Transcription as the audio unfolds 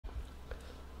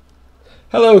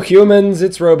Hello humans,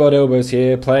 it's RobotElbows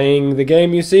here, playing the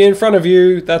game you see in front of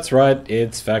you. That's right,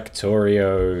 it's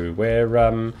Factorio.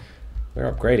 We're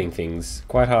upgrading things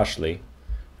quite harshly.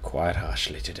 Quite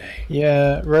harshly today.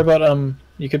 Yeah, Robot,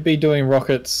 you could be doing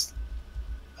rockets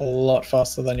a lot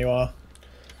faster than you are.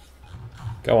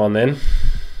 Go on then.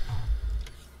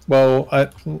 Well,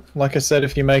 like I said,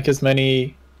 if you make as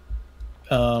many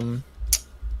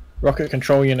rocket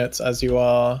control units as you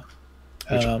are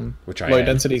which I low am.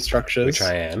 density structures. Which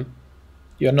I am.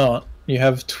 You're not. You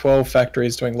have 12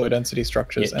 factories doing low density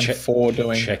structures and 4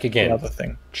 doing the other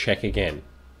thing. Check again.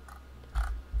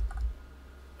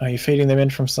 Are you feeding them in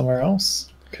from somewhere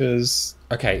else? Because...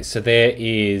 Okay, so there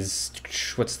is...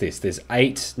 What's this? There's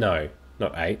 8... No,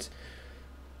 not 8.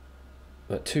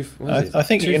 But 2... I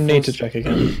think you need to check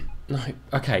again. No,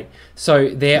 okay. So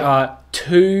there are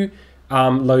 2...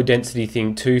 low density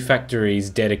thing, 2 factories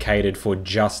dedicated for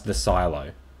just the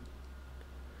silo.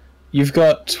 You've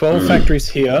got 12 factories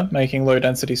here making low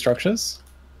density structures.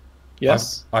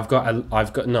 Yes. I've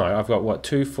got what,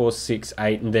 2, 4, 6,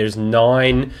 8, and there's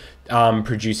 9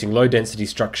 producing low density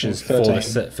structures for the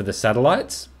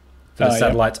satellites. For the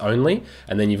satellites only,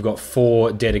 and then you've got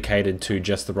 4 dedicated to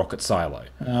just the rocket silo.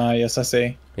 Yes, I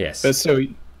see. Yes. But so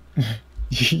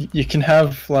you can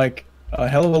have like a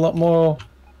hell of a lot more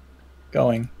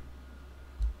going.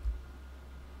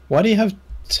 Why do you have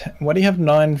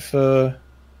 9 for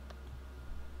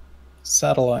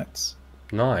satellites?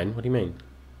 9? What do you mean?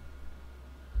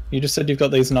 You just said you've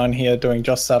got these 9 here doing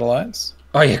just satellites.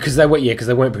 Oh yeah, because they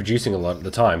weren't producing a lot at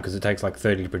the time, because it takes like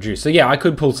 30 to produce. So yeah, I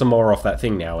could pull some more off that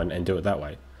thing now and do it that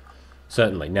way.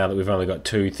 Certainly, now that we've only got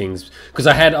 2 things, because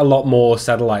I had a lot more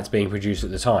satellites being produced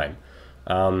at the time.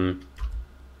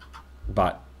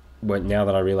 But now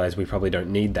that I realise we probably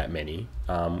don't need that many,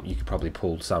 you could probably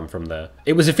pull some from the...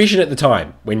 It was efficient at the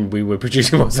time when we were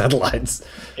producing more satellites.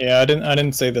 Yeah, I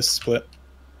didn't see this split.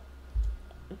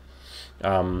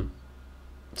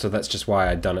 So that's just why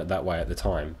I'd done it that way at the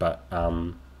time. But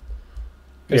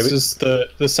it's just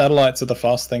the satellites are the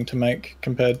fast thing to make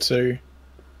compared to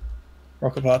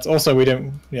rocket parts. Also, we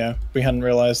hadn't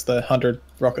realised the 100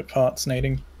 rocket parts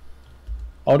needing.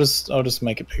 I'll just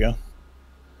make it bigger.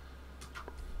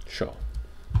 Sure.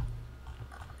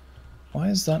 Why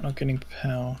is that not getting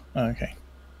power? Oh, okay.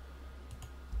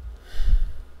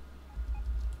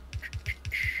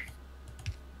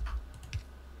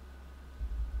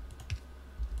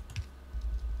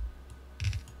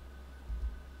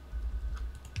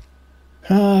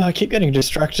 I keep getting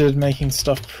distracted making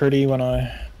stuff pretty when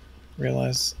I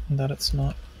realise that it's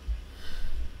not.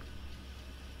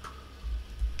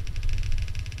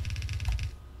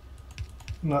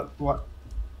 Not what?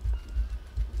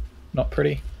 Not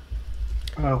pretty.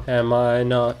 Oh. Am I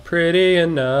not pretty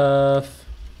enough?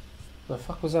 The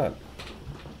fuck was that?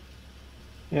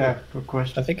 Yeah, good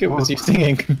question. I think it was you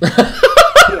singing.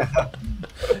 Yeah.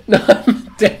 No,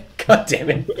 God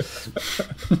damn it.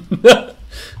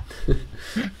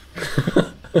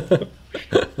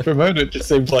 For a moment, it just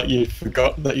seemed like you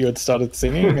forgot that you had started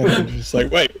singing, and then you're just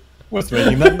like, wait, what's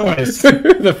making that noise?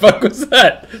 Who the fuck was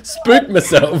that? Spooked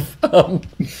myself.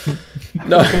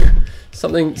 No,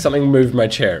 something moved my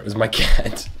chair. It was my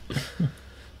cat.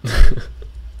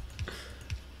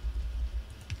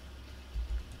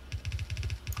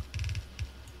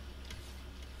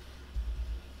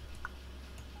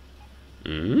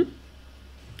 Hmm?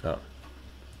 Oh.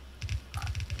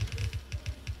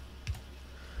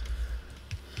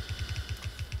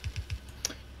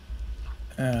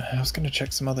 I was going to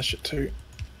check some other shit too.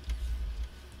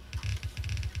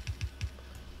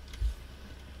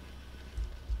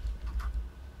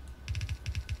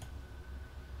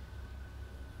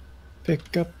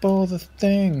 Pick up all the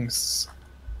things.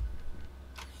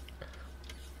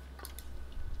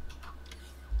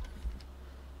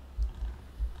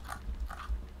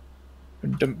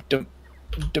 Dum dum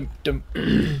dum dum dum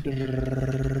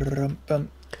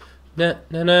dum. Na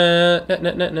na na na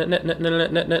na na na na na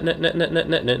na na na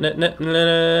na na na na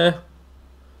na.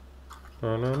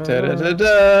 Da da da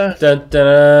da. Dun dun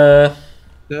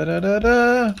Da da da da.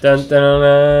 dun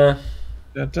dun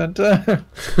Da da da.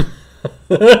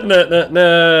 na na na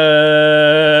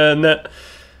na.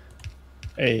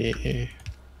 Hey.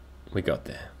 We got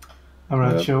there. I'm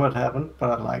not sure what happened, but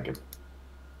I like it.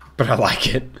 But I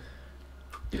like it.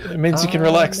 It means you can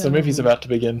relax. The movie's about to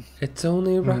begin. It's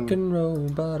only rock and roll,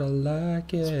 but I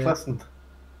like it. It's pleasant.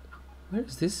 Where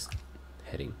is this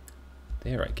heading?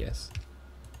 There, I guess.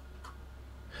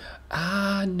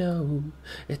 I know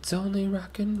it's only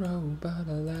rock and roll, but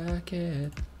I like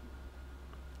it.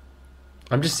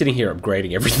 I'm just sitting here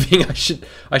upgrading everything. I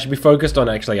should be focused on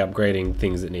actually upgrading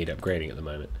things that need upgrading at the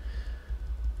moment.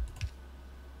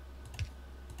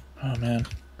 Oh man.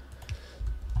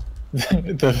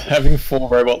 Having 4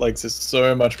 robot legs is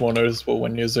so much more noticeable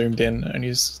when you're zoomed in and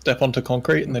you step onto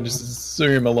concrete and then just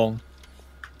zoom along.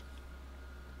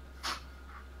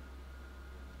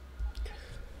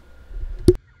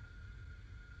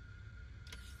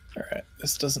 Alright,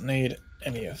 this doesn't need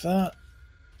any of that.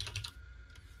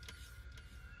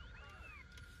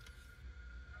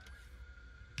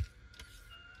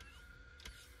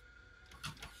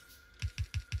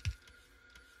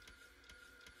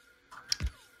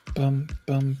 Bum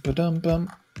bum ba-dum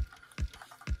bum.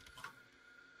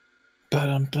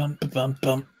 Ba-dum bum ba-bum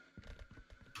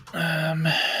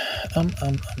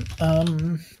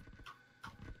bum.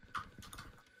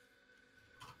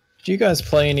 Did you guys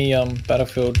play any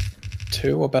Battlefield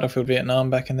 2 or Battlefield Vietnam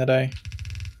back in the day?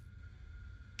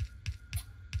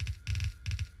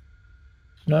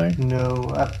 No?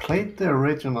 No, I played the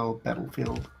original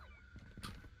Battlefield.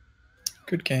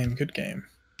 Good game, good game.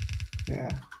 Yeah.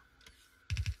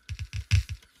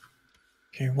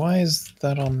 Okay, why is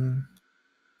that on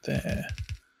there?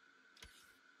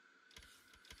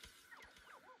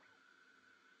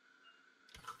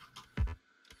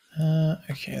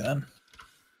 Okay then.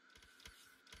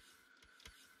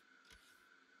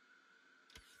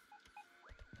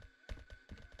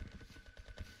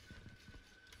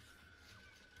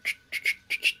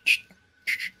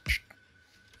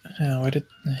 Oh, where did...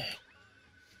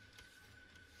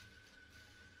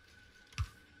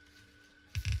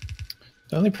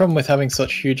 The only problem with having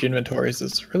such huge inventories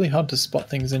is it's really hard to spot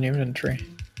things in inventory.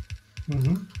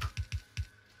 Mm-hmm.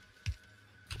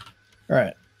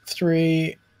 Right,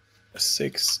 3,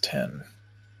 6, 10.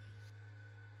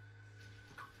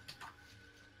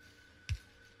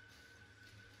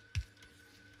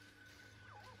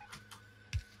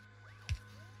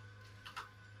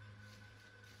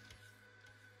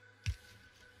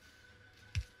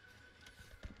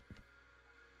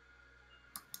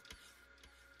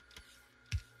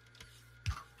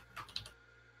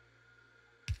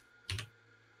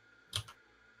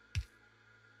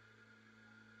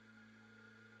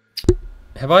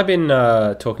 Have I been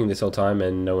talking this whole time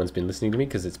and no one's been listening to me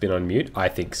because it's been on mute? I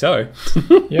think so.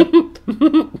 Yep.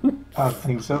 I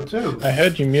think so too. I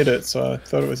heard you mute it, so I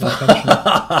thought it was intentional.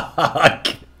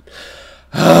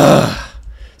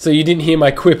 So you didn't hear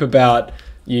my quip about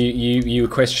you were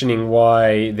questioning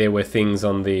why there were things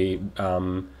on the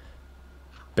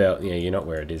belt. Yeah, you're not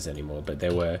where it is anymore, but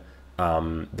there were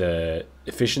the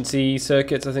efficiency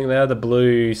circuits, I think they are, the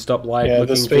blue stoplight. Yeah,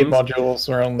 the speed things. modules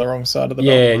were on the wrong side of the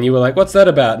Yeah, belt. and you were like, "What's that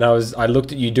about?" And I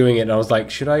looked at you doing it, and I was like,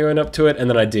 "Should I own up to it?" And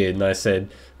then I did, and I said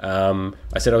I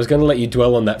was going to let you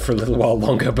dwell on that for a little while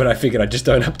longer, but I figured I'd just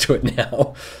own up to it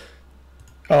now.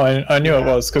 Oh, I knew it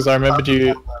was because I remembered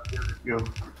you. You.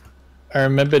 I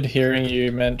remembered hearing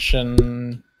you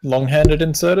mention long-handed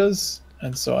inserters,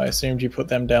 and so I assumed you put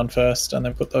them down first and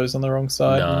then put those on the wrong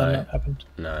side, and then that happened.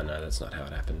 No, that's not how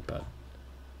it happened, but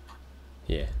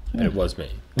yeah, but it was me.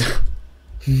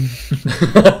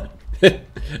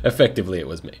 Effectively, it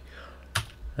was me.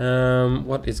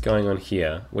 What is going on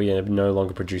here? We are no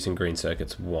longer producing green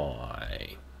circuits.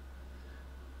 Why?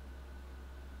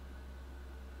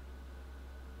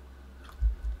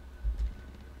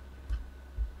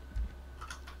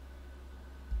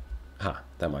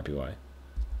 That might be why.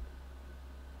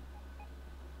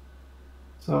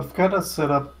 So I've got a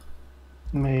setup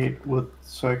made with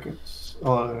circuits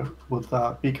or with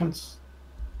beacons.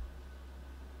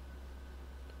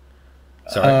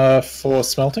 Sorry. For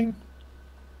smelting?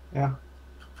 Yeah.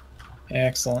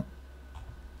 Excellent.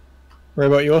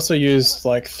 Robot, you also used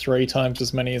like 3 times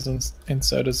as many as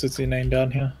inserters as you named down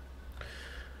here.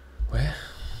 Where?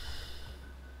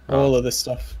 All of this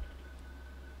stuff.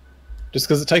 Just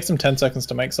because it takes them 10 seconds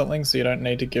to make something, so you don't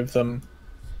need to give them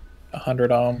 100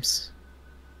 arms.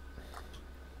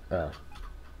 Oh.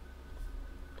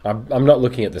 I'm not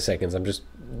looking at the seconds, I'm just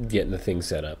getting the thing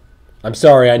set up. I'm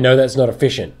sorry, I know that's not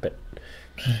efficient, but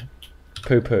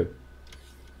poo-poo.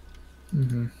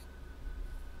 Mm-hmm.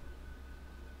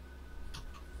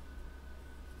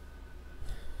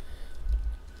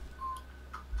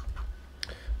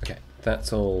 Okay,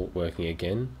 that's all working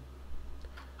again.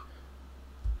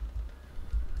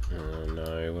 Oh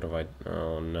no, what have I...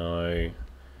 Oh no.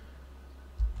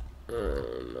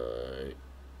 Oh no.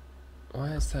 Why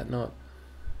is that not...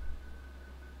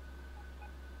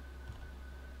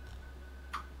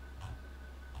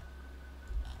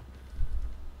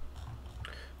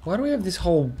 Why do we have this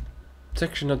whole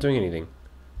section not doing anything?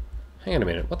 Hang on a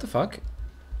minute, what the fuck?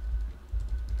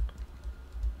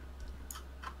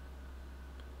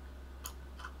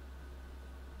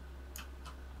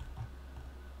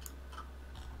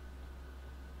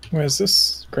 Where's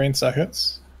this? green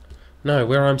circuits. No,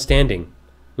 where I'm standing.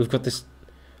 We've got this...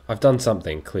 I've done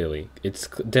something, clearly. It's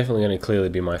definitely going to clearly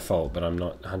be my fault, but I'm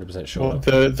not 100% sure. What,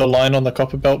 the line on the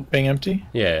copper belt being empty?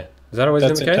 Yeah. Is that always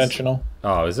That's been the case? intentional.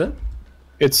 Oh, is it?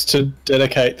 It's to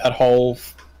dedicate that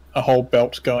a whole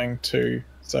belt going to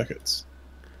circuits.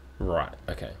 Right,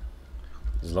 okay.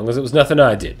 As long as it was nothing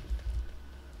I did.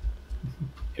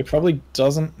 It probably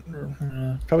doesn't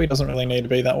really need to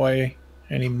be that way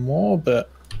anymore, but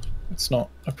it's not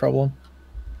a problem.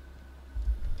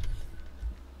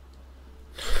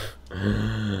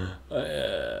 This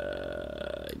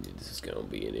is going to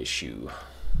be an issue.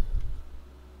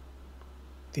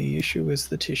 The issue is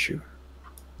the tissue.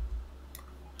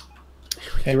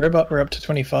 Okay, we're up to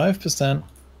 25%.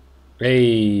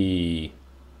 Hey.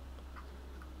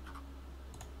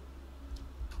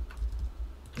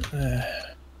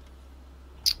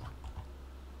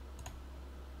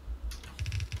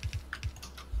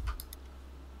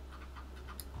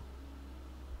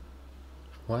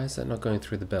 Why is that not going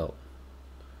through the belt?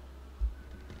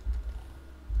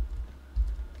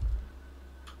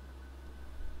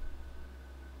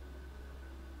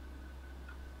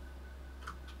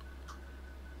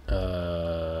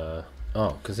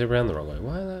 Oh, because they're around the wrong way.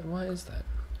 Why is that?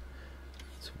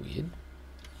 It's weird.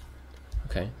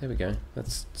 Okay, there we go.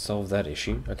 Let's solve that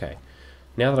issue. Okay.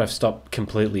 Now that I've stopped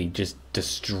completely just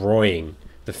destroying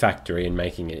the factory and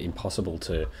making it impossible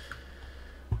to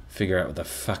figure out what the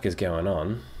fuck is going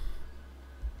on.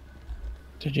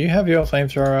 Did you have your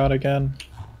flamethrower out again?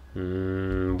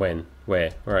 When?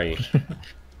 Where? Where are you?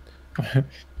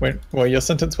 Well, your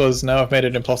sentence was, "Now I've made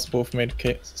it impossible for me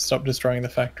to stop destroying the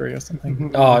factory," or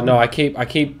something. Oh no, I keep like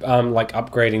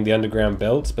upgrading the underground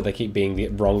belts, but they keep being the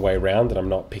wrong way round, and I'm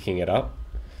not picking it up.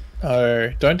 Oh,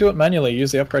 don't do it manually.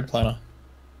 Use the upgrade planner.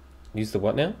 Use the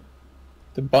what now?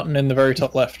 The button in the very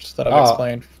top left that I've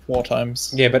explained 4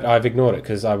 times. Yeah, but I've ignored it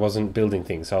because I wasn't building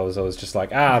things. So I was just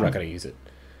like, I'm not going to use it.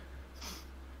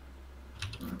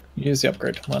 Use the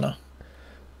upgrade planner.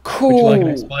 Cool. Would you like an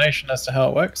explanation as to how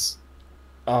it works?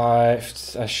 I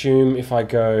assume if I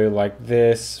go like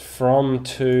this, from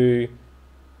to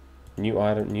new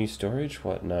item, new storage.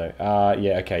 What? No.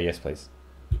 Yeah. Okay. Yes, please.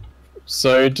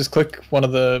 So just click one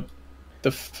of the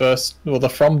first, well, the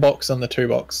from box and the to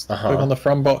box. Click on the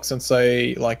from box and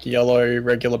say like yellow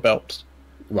regular belt.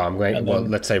 Well, I'm going. Well,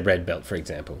 let's say red belt, for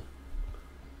example.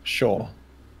 Sure.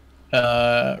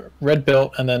 Red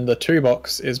belt, and then the to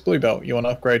box is blue belt. You want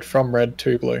to upgrade from red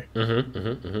to blue.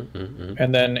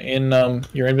 And then in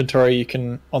your inventory, you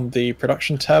can, on the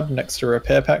production tab next to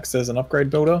repair packs, there's an upgrade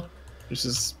builder, which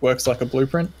works like a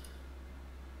blueprint.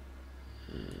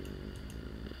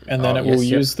 And then it will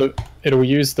use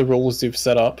the rules you've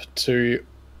set up to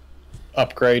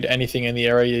upgrade anything in the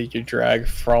area you drag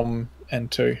from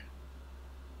and to.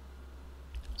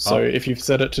 So if you've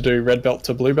set it to do red belt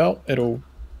to blue belt,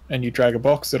 and you drag a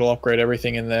box, it'll upgrade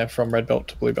everything in there from red belt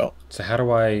to blue belt. So how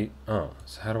do I... Oh,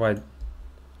 so how do I...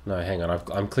 No, hang on.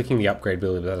 I'm clicking the upgrade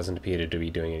builder, but that doesn't appear to be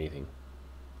doing anything.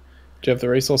 Do you have the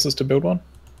resources to build one?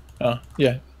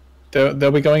 Yeah.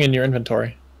 They'll be going in your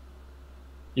inventory.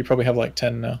 You probably have like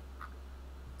 10 now.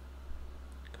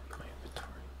 My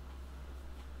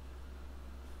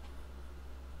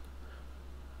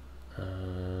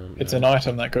inventory. It's an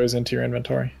item that goes into your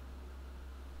inventory.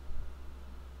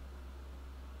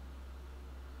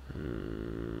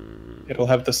 It'll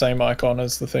have the same icon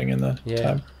as the thing in the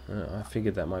tab. I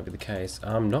figured that might be the case.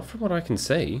 Not from what I can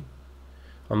see.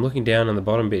 I'm looking down on the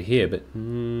bottom bit here, but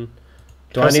do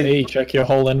I need to check your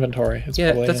whole inventory?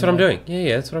 That's what I'm doing.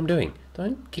 Yeah, that's what I'm doing.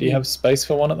 Do you have space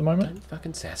for one at the moment? Don't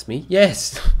fucking sass me.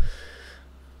 Yes.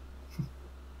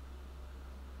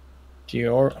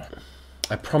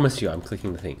 I promise you, I'm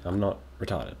clicking the thing. I'm not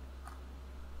retarded.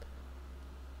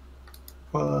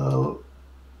 Well.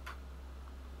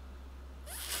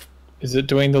 Is it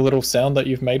doing the little sound that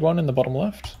you've made one in the bottom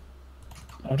left?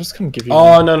 I'll just come give you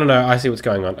one. No. I see what's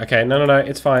going on. Okay, no.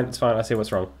 It's fine. It's fine. I see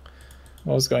what's wrong.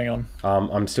 What was going on?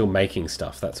 I'm still making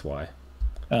stuff. That's why.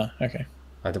 Ah, okay.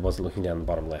 I wasn't looking down the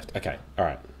bottom left. Okay, all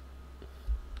right.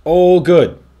 All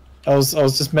good. I was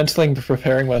just mentally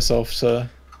preparing myself to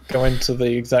go into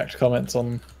the exact comments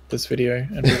on this video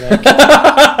and be like...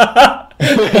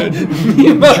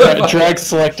 drag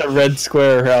select a red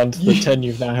square around the 10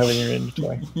 you now have in your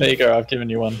inventory. There you go, I've given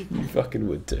you one. You fucking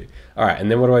would too. Alright, and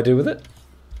then what do I do with it?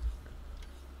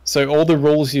 So all the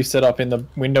rules you set up in the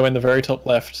window in the very top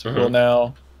left will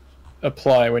now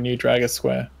apply when you drag a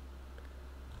square.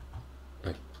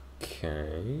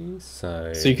 Okay,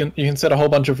 so you can set a whole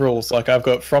bunch of rules. Like I've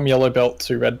got from yellow belt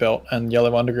to red belt, and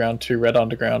yellow underground to red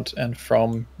underground, and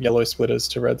from yellow splitters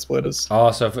to red splitters.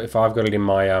 Oh, so if I've got it in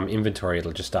my inventory,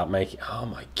 it'll just start making. Oh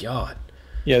my god.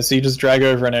 Yeah, so you just drag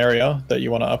over an area that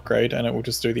you want to upgrade, and it will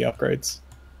just do the upgrades.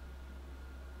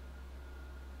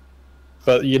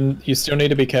 But you still need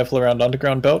to be careful around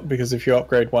underground belt, because if you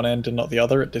upgrade one end and not the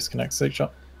other, it disconnects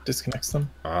them.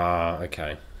 Ah,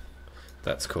 okay,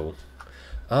 that's cool.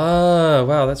 Ah,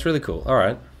 wow, that's really cool. All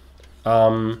right.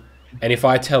 And if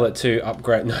I tell it to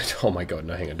upgrade, no, oh my god,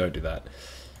 no, hang on, don't do that.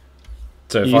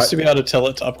 So you used to be able to tell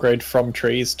it to upgrade from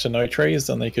trees to no trees,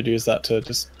 and they could use that to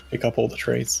just pick up all the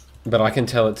trees. But I can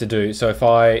tell it to do so if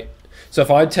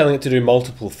I'm telling it to do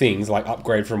multiple things, like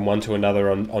upgrade from one to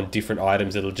another on different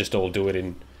items, it'll just all do it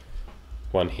in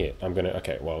one hit.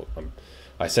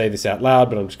 I say this out loud,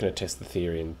 but I'm just going to test the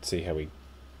theory and see how we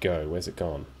go. Where's it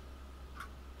gone?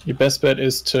 Your best bet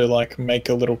is to like make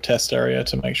a little test area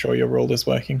to make sure your rule is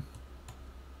working.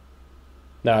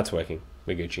 Nah, it's working.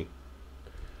 We're Gucci.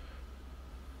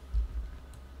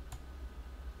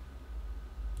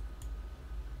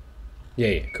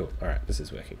 Yeah, cool. All right, this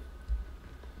is working.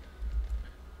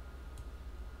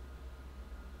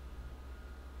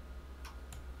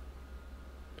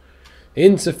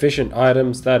 Insufficient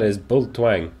items, that is bull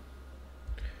twang.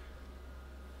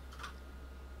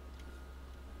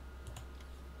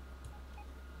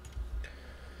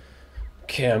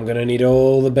 Okay, I'm gonna need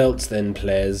all the belts then,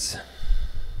 players.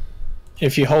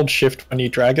 If you hold shift when you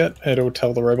drag it, it'll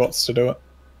tell the robots to do it.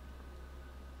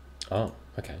 Oh,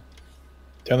 okay.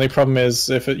 The only problem is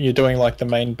if you're doing like the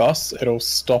main bus, it'll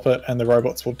stop it and the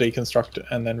robots will deconstruct it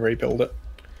and then rebuild it.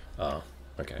 Oh,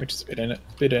 okay. Which is a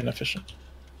bit inefficient.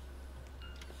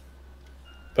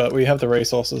 But we have the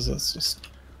resources, it's just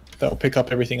they'll pick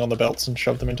up everything on the belts and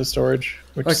shove them into storage,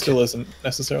 which still isn't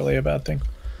necessarily a bad thing.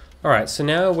 Alright, so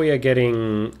now we are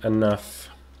getting enough.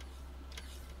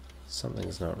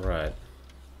 Something's not right.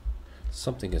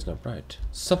 Something is not right.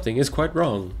 Something is quite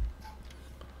wrong.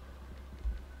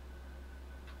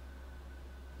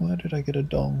 Why did I get a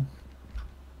dong?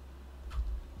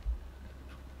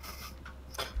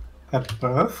 At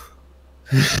birth?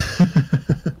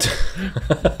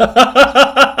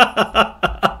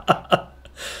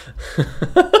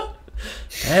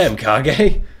 Damn,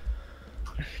 Kage.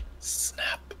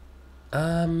 Snap.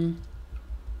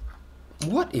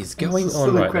 What is going That's a on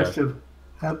silly right question.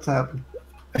 How'd that happen?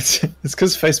 It's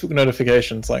because Facebook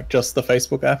notifications, like just the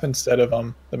Facebook app instead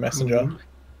of the Messenger,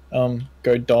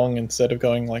 go dong instead of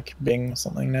going like Bing or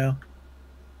something now.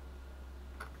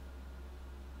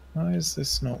 Why is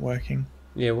this not working?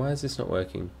 Yeah, why is this not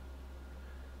working?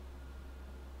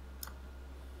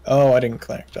 Oh, I didn't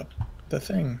connect up the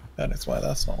thing. That is why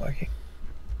that's not working.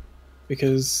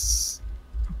 Because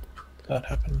that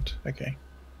happened. Okay.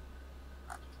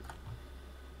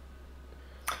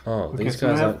 Oh, Okay, these so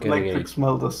guys we have aren't getting any electric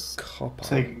smelters copper.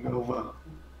 taking over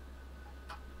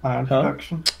iron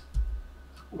production.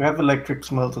 We have electric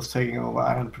smelters taking over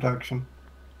iron production.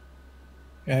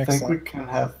 I think we can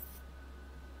have.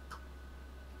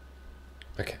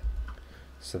 Okay.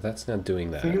 So that's now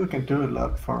doing that. I think we can do a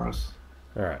lot for us.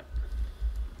 Alright.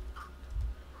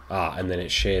 Ah, and then it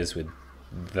shares with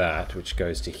that, which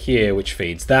goes to here, which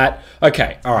feeds that.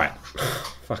 Okay, alright.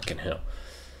 Fucking hell.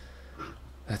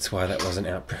 That's why that wasn't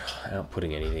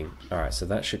outputting anything. Alright, so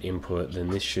that should input, then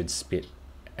this should spit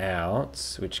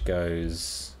out, which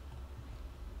goes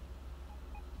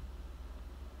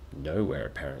nowhere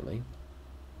apparently.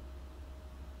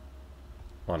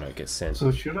 Oh no, it gets sent.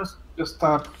 So should I just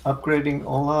start upgrading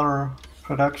all our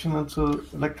production into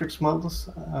electric smelters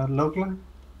locally?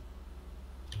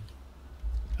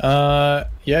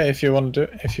 Yeah, if you want to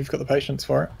do it, if you've got the patience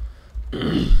for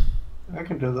it. I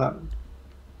can do that.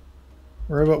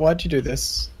 Robot, why'd you do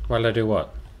this? Why did I do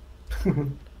what?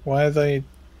 Why are they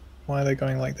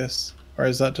going like this? Or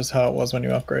is that just how it was when you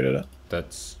upgraded it?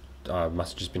 That's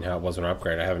must have just been how it was when I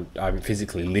upgraded. I haven't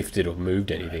physically lifted or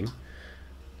moved anything.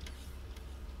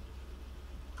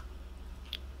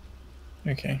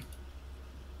 Okay.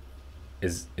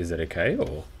 Is it okay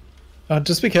or?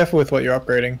 Just be careful with what you're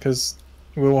upgrading, because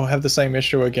we will have the same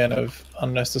issue again of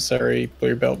unnecessary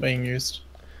blue belt being used.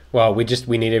 Well, we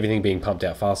need everything being pumped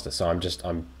out faster, so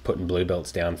I'm putting blue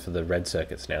belts down for the red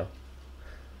circuits now.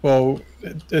 Well,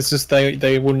 it's just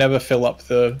they will never fill up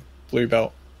the blue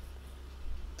belt.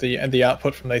 The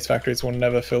output from these factories will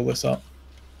never fill this up.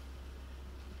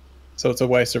 So it's a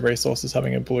waste of resources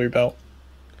having a blue belt.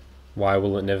 Why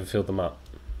will it never fill them up?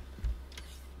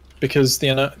 Because the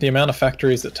amount of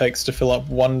factories it takes to fill up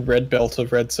one red belt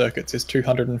of red circuits is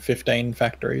 215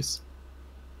 factories.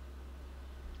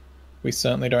 we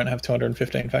certainly don't have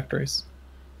 215 factories.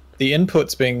 The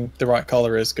inputs being the right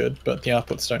color is good, but the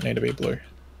outputs don't need to be blue.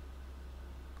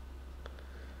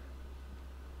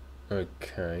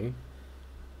 Okay.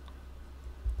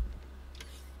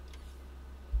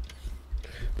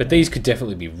 But these could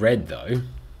definitely be red, though.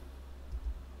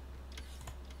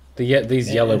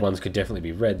 These yellow ones could definitely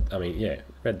be red. I mean, yeah,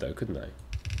 red though, couldn't they?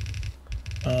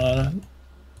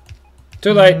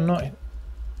 Too late.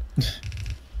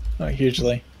 Not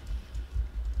hugely.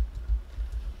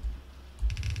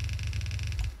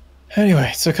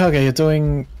 Anyway, so Kage, you're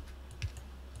doing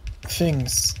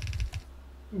things.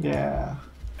 Yeah.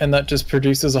 And that just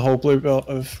produces a whole blue belt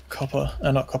of copper,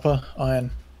 not copper,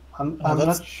 iron. I'm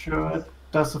not sure it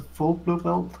does a full blue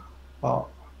belt, but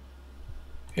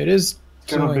it is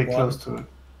gonna be close to it.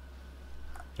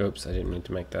 Oops, I didn't mean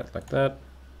to make that like that.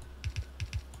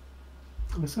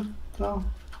 Is it though?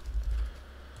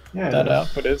 Yeah. That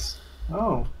output is.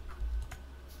 Oh.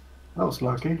 That was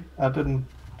lucky. I didn't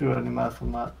do any math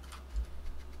on that.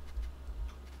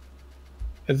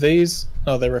 Are these?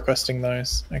 Oh, they're requesting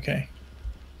those. Okay.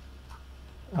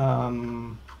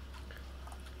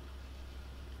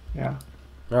 Yeah.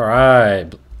 All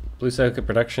right. Blue circuit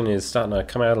production is starting to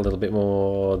come out a little bit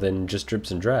more than just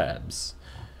drips and drabs.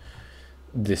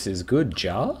 This is good,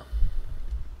 Jar.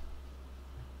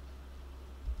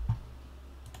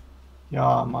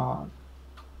 Yeah, man.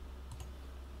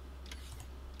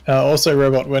 Also,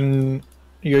 Robot, when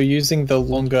you're using the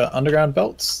longer underground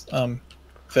belts,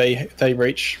 they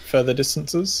reach further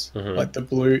distances. Mm-hmm. Like the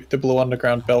blue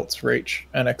underground belts reach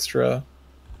an extra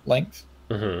length.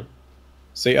 Mm-hmm.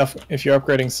 So if you're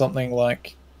upgrading something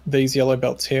like these yellow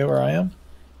belts here where I am,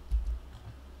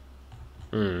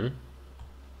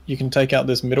 you can take out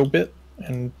this middle bit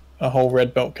and a whole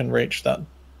red belt can reach that.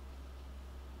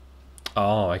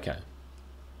 Oh, okay.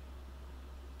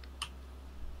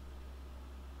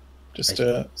 Just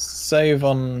to save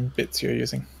on bits you're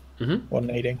using or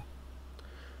needing.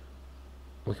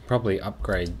 We can probably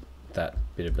upgrade that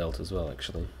bit of belt as well,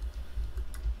 actually.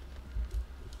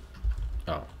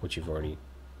 Oh, which you've already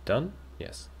done?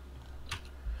 Yes.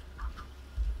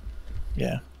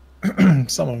 Yeah.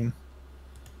 Some of them.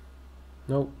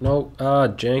 No,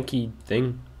 janky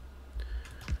thing.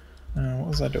 What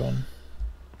was I doing?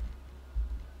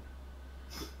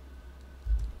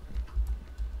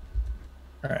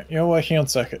 Alright, you're working on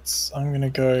circuits. I'm gonna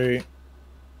go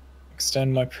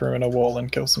extend my perimeter wall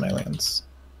and kill some aliens.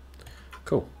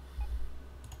 Cool.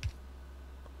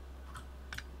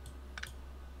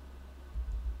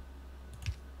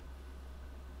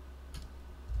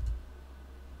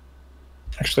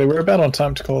 Actually, we're about on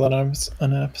time to call that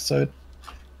an episode.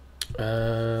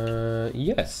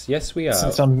 Yes, we are.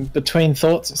 Since I'm between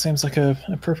thoughts, it seems like an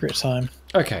appropriate time.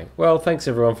 Okay, well, thanks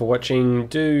everyone for watching.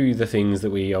 Do the things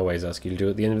that we always ask you to do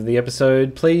at the end of the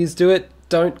episode. Please do it.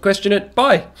 Don't question it.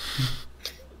 Bye.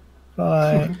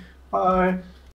 Bye. Bye.